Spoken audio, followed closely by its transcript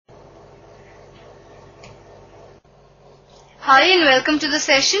Hi and welcome to the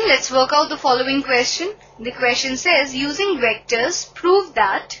session. Let's work out the following question. The question says, using vectors, prove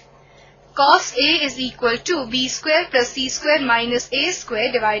that cos A is equal to B square plus C square minus A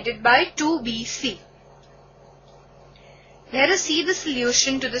square divided by 2BC. Let us see the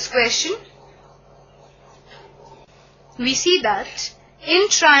solution to this question. We see that in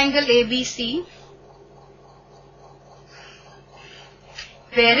triangle ABC,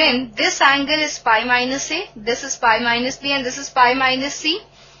 wherein this angle is pi minus A, this is pi minus B and this is pi minus C.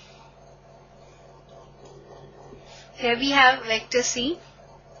 Here we have vector C.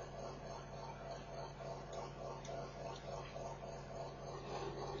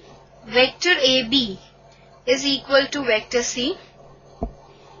 Vector AB is equal to vector C.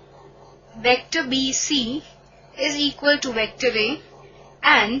 Vector BC is equal to vector A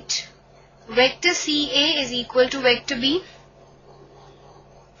and vector CA is equal to vector B.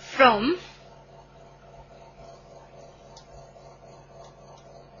 From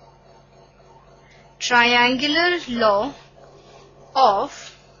triangular law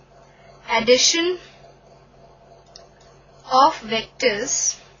of addition of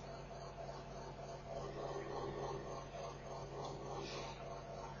vectors,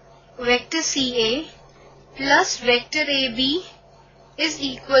 vector CA plus vector AB is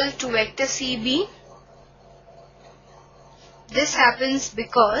equal to vector CB. This happens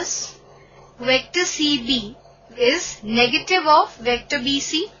because vector CB is negative of vector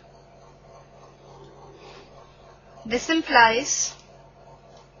BC. This implies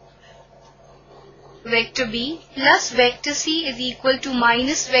vector B plus vector C is equal to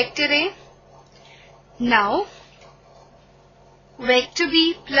minus vector A. Now, vector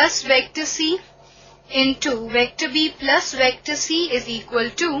B plus vector C into vector B plus vector C is equal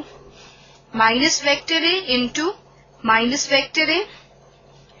to minus vector A into minus vector A.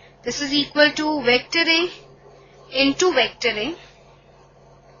 This is equal to vector A into vector A.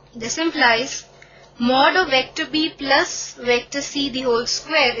 This implies mod of vector B plus vector C the whole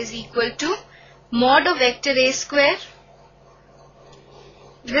square is equal to mod of vector A square.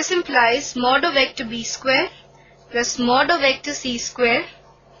 This implies mod of vector B square plus mod of vector C square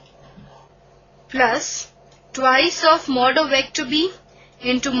plus twice of mod of vector B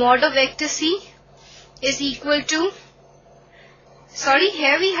into mod of vector C is equal to,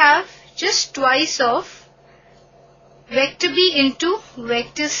 here we have just twice of vector B into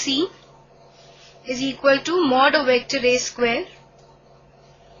vector C is equal to mod of vector A square.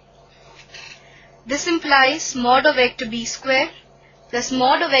 This implies mod of vector B square plus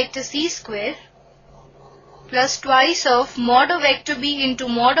mod of vector C square plus twice of mod of vector B into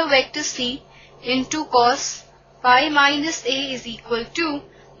mod of vector C into cos pi minus A is equal to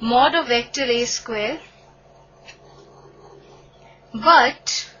mod of vector A square.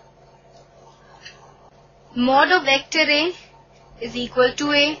 But mod of vector A is equal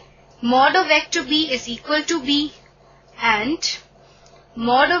to A, mod of vector B is equal to B and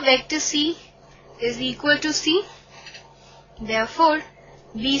mod of vector C is equal to C. Therefore,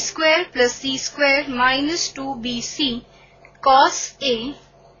 B square plus C square minus 2BC cos A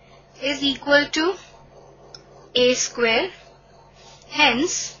is equal to A square.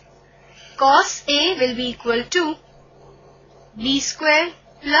 Hence, cos A will be equal to B square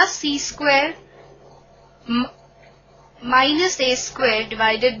plus C square minus A square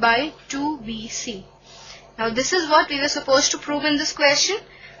divided by 2BC. Now this is what we were supposed to prove in this question.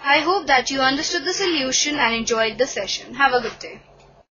 I hope that you understood the solution and enjoyed the session. Have a good day.